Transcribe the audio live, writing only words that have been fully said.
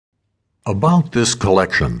About this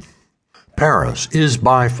collection. Paris is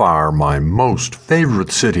by far my most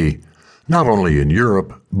favorite city, not only in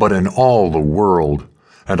Europe, but in all the world,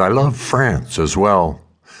 and I love France as well.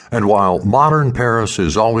 And while modern Paris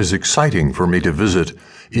is always exciting for me to visit,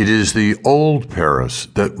 it is the old Paris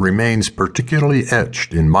that remains particularly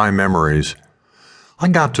etched in my memories. I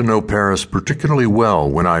got to know Paris particularly well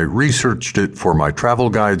when I researched it for my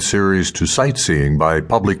travel guide series to sightseeing by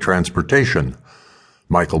public transportation,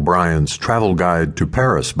 Michael Brein's Travel Guide to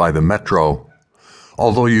Paris by the Metro.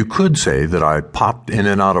 Although you could say that I popped in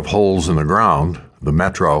and out of holes in the ground, the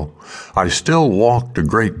Metro, I still walked a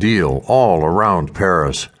great deal all around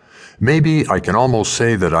Paris. Maybe I can almost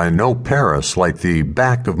say that I know Paris like the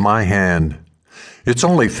back of my hand. It's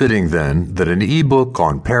only fitting, then, that an e-book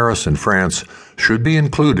on Paris and France should be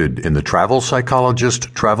included in the Travel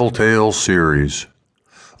Psychologist Travel Tales series.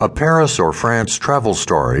 A Paris or France travel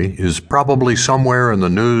story is probably somewhere in the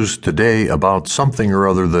news today about something or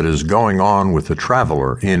other that is going on with a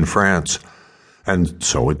traveler in France. And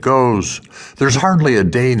so it goes. There's hardly a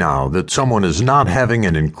day now that someone is not having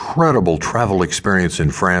an incredible travel experience in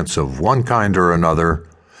France of one kind or another.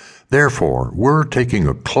 Therefore, we're taking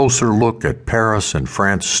a closer look at Paris and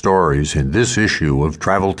France stories in this issue of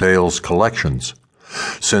Travel Tales Collections.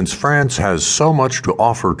 Since France has so much to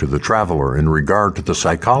offer to the traveler in regard to the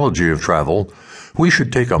psychology of travel, we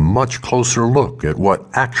should take a much closer look at what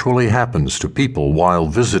actually happens to people while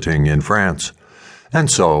visiting in France. And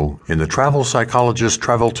so, in the Travel Psychologist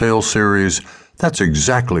Travel Tales series, that's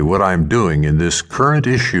exactly what I'm doing in this current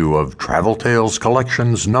issue of Travel Tales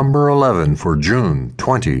Collections number 11 for June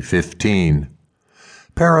 2015.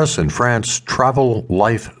 Paris and France travel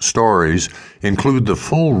life stories include the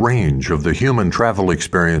full range of the human travel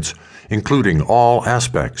experience, including all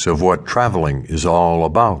aspects of what traveling is all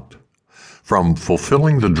about. From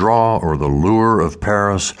fulfilling the draw or the lure of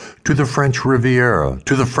Paris, to the French Riviera,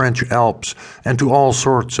 to the French Alps, and to all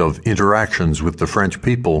sorts of interactions with the French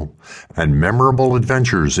people, and memorable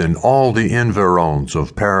adventures in all the environs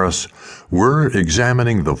of Paris, we're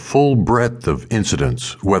examining the full breadth of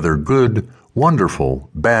incidents, whether good, wonderful,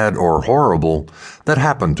 bad, or horrible, that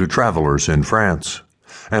happen to travelers in France.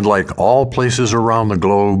 And like all places around the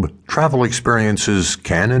globe, travel experiences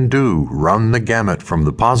can and do run the gamut from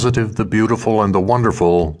the positive, the beautiful, and the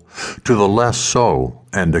wonderful to the less so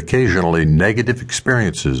and occasionally negative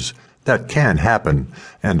experiences that can happen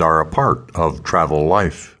and are a part of travel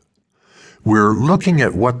life. We're looking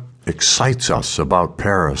at what excites us about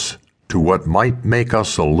Paris to what might make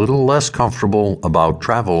us a little less comfortable about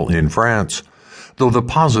travel in France, though the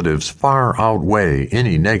positives far outweigh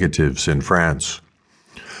any negatives in France.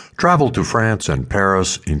 Travel to France and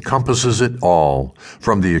Paris encompasses it all,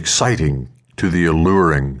 from the exciting to the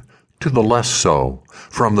alluring, to the less so,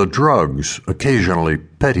 from the drugs, occasionally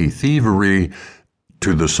petty thievery,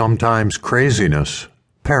 to the sometimes craziness.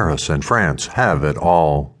 Paris and France have it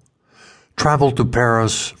all. Travel to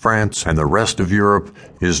Paris, France, and the rest of Europe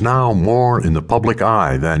is now more in the public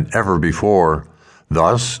eye than ever before.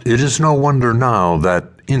 Thus, it is no wonder now that,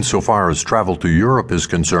 insofar as travel to Europe is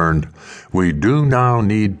concerned, we do now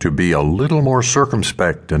need to be a little more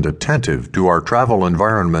circumspect and attentive to our travel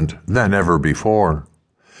environment than ever before.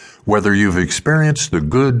 Whether you've experienced the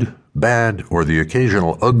good, bad, or the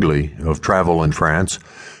occasional ugly of travel in France,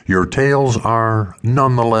 your tales are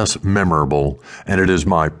nonetheless memorable, and it is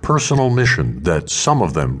my personal mission that some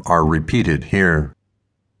of them are repeated here.